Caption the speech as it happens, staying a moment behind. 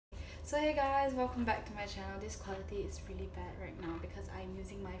So hey guys, welcome back to my channel. This quality is really bad right now because I'm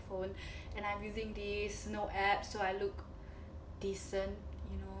using my phone and I'm using this no app, so I look decent,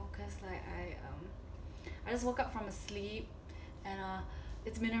 you know, because like I just woke up from a sleep and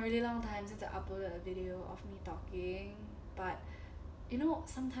it's been a really long time since I uploaded a video of me talking, but you know,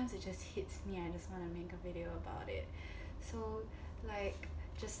 sometimes it just hits me. I just want to make a video about it. So like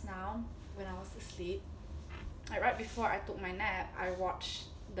just now when I was asleep, like right before I took my nap, I watched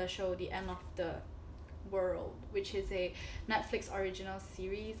the show The End of the World, which is a Netflix original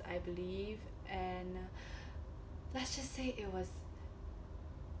series, I believe, and let's just say it was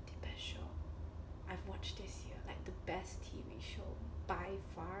the best show I've watched this year, like the best TV show by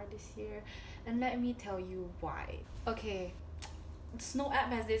far this year, and let me tell you why. Okay, Snow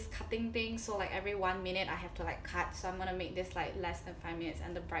app has this cutting thing, so like every 1 minute I have to like cut, so I'm gonna make this like less than 5 minutes,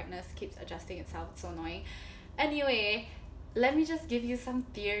 and the brightness keeps adjusting itself. It's so annoying. Anyway, let me just give you some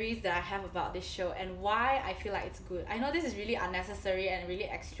theories that I have about this show and why I feel like it's good. I know this is really unnecessary and really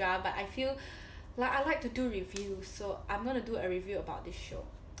extra, but I feel like I like to do reviews, so I'm gonna do a review about this show.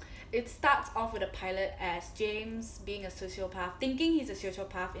 It starts off with a pilot as James being a sociopath, thinking he's a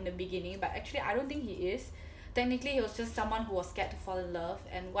sociopath in the beginning, but actually I don't think he is. Technically, he was just someone who was scared to fall in love,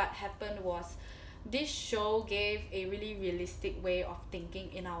 and what happened was this show gave a really realistic way of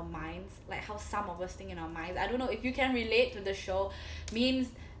thinking in our minds, like how some of us think in our minds. I don't know if you can relate to the show, means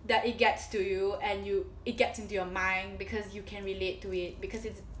that it gets to you and it gets into your mind because you can relate to it, because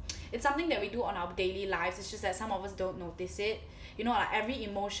it's something that we do on our daily lives. It's just that some of us don't notice it. You know, like every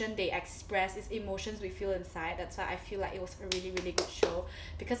emotion they express is emotions we feel inside. That's why I feel like it was a really, really good show,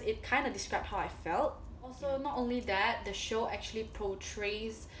 because it kind of described how I felt. Also, not only that, the show actually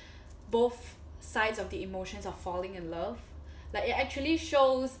portrays both sides of the emotions of falling in love. Like it actually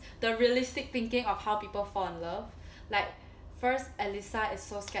shows the realistic thinking of how people fall in love. Like first, Alyssa is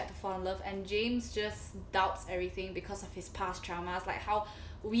so scared to fall in love, and James just doubts everything because of his past traumas, like how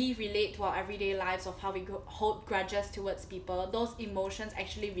we relate to our everyday lives of how we hold grudges towards people. Those emotions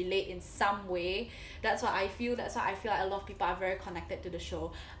actually relate in some way. That's what I feel. That's why I feel like a lot of people are very connected to the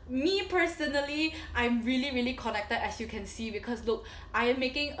show. Me personally, I'm really, really connected, as you can see, because look, I am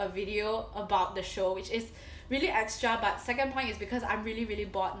making a video about the show, which is really extra. But second point is because I'm really, really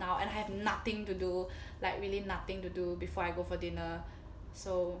bored now and I have nothing to do, like really nothing to do before I go for dinner.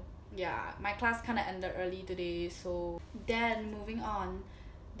 So yeah, my class kind of ended early today. So then moving on,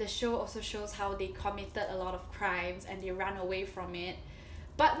 the show also shows how they committed a lot of crimes and they ran away from it.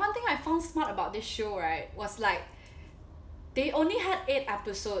 But one thing I found smart about this show, right, was like they only had 8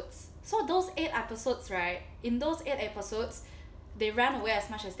 episodes. So those 8 episodes, right, in those 8 episodes, they ran away as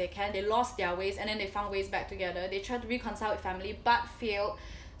much as they can. They lost their ways and then they found ways back together. They tried to reconcile with family but failed.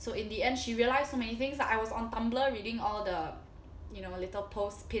 So in the end, she realized so many things. Like I was on Tumblr reading all the, you know, little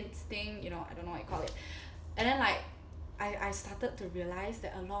post pins thing, you know, I don't know what you call it. And then like I started to realize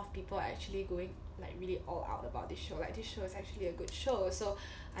that a lot of people are actually going like really all out about this show. Like this show is actually a good show. So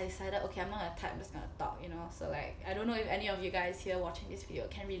I decided, okay, I'm not gonna type, I'm just gonna talk, you know. So like I don't know if any of you guys here watching this video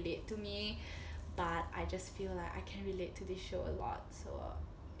can relate to me, but I just feel like I can relate to this show a lot. So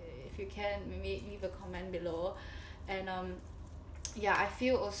if you can, maybe leave a comment below. And yeah, I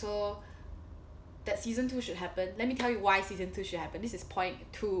feel also that season 2 should happen. Let me tell you why season 2 should happen. This is point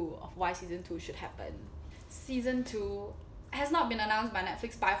 2 of why season 2 should happen. Season 2 has not been announced by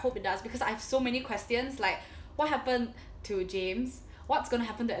Netflix, but I hope it does, because I have so many questions, like what happened to James, what's gonna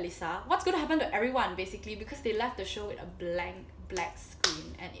happen to Alyssa, what's gonna happen to everyone basically, because they left the show with a blank black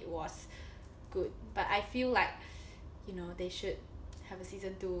screen and it was good. But I feel like, you know, they should have a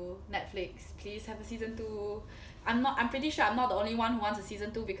season 2. Netflix, please have a season 2. I'm pretty sure I'm not the only one who wants a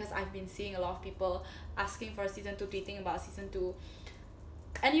season 2, because I've been seeing a lot of people asking for a season 2, tweeting about season 2.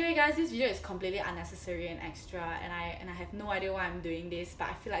 Anyway guys, this video is completely unnecessary and extra, and I have no idea why I'm doing this, but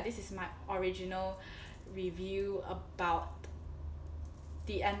I feel like this is my original review about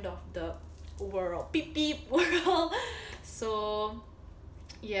the end of the world, beep beep world. So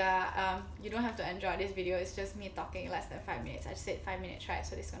yeah, you don't have to enjoy this video. It's just me talking less than 5 minutes. I just said 5 minutes, right?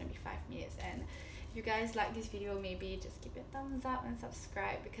 So this is gonna be 5 minutes. And if you guys like this video, maybe just give it a thumbs up and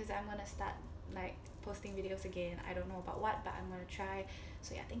subscribe, because I'm gonna start like posting videos again. I don't know about what, but I'm gonna try.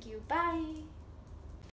 So yeah, thank you, bye.